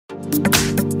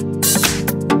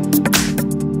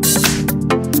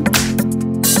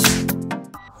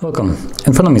Welcome.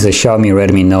 In front of me is a Xiaomi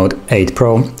Redmi Note 8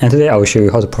 Pro, and today I will show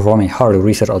you how to perform a hard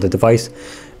reset of the device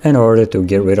in order to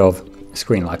get rid of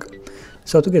screen lock.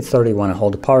 So to get started, you want to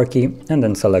hold the power key and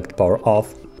then select power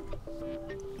off.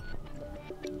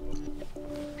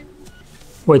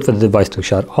 Wait for the device to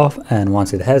shut off, and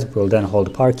once it has, we'll then hold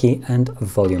the power key and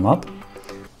volume up.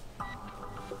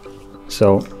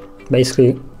 So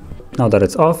basically, now that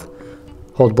it's off,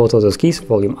 hold both of those keys,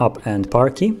 volume up and power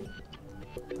key.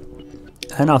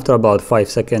 And after about 5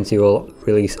 seconds, you will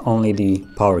release only the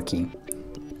power key.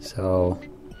 So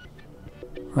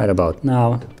right about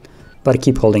now, but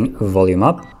keep holding volume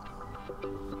up.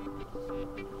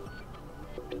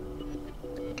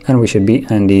 And we should be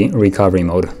in the recovery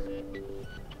mode.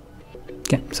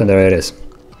 Okay, so there it is.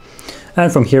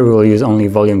 And from here we will use only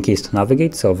volume keys to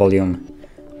navigate. So volume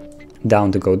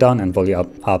down to go down and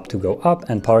volume up to go up,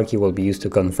 and power key will be used to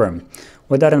confirm.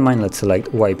 With that in mind, let's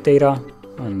select wipe data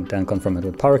and then confirm it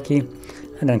with power key,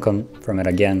 and then confirm it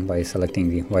again by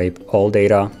selecting the wipe all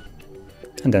data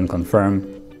and then confirm.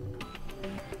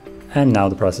 And now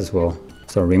the process will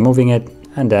start removing it,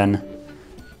 and then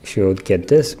you should get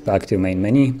this back to main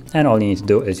menu, and all you need to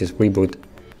do is just reboot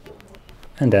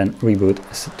and then reboot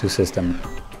to system.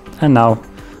 And now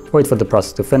wait for the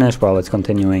process to finish while it's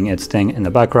continuing its thing in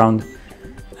the background.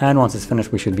 And once it's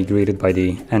finished, we should be greeted by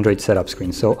the Android setup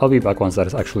screen. So I'll be back once that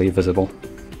is actually visible.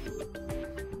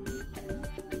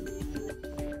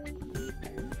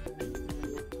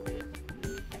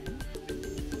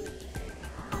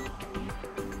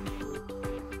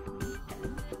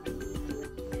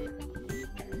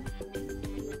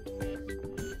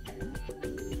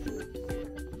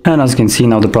 And as you can see,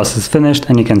 now the process is finished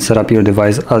and you can set up your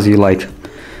device as you like.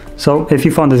 So if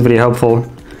you found this video helpful,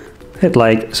 hit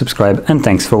like, subscribe, and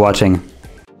thanks for watching.